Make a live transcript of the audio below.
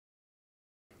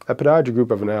At Podiatry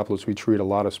Group of Annapolis, we treat a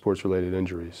lot of sports-related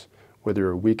injuries. Whether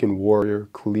you're a weekend warrior,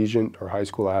 collegiate or high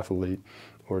school athlete,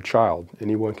 or a child,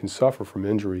 anyone can suffer from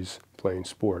injuries playing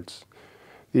sports.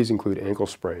 These include ankle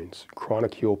sprains,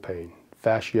 chronic heel pain,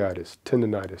 fasciitis,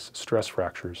 tendonitis, stress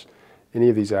fractures. Any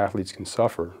of these athletes can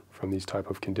suffer from these type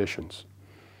of conditions.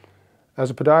 As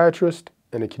a podiatrist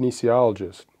and a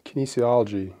kinesiologist,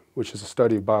 kinesiology, which is a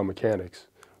study of biomechanics,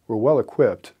 we're well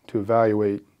equipped to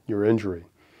evaluate your injury.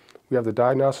 We have the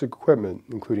diagnostic equipment,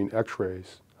 including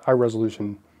x-rays,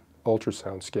 high-resolution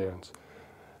ultrasound scans,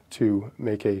 to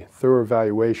make a thorough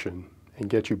evaluation and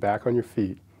get you back on your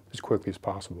feet as quickly as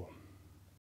possible.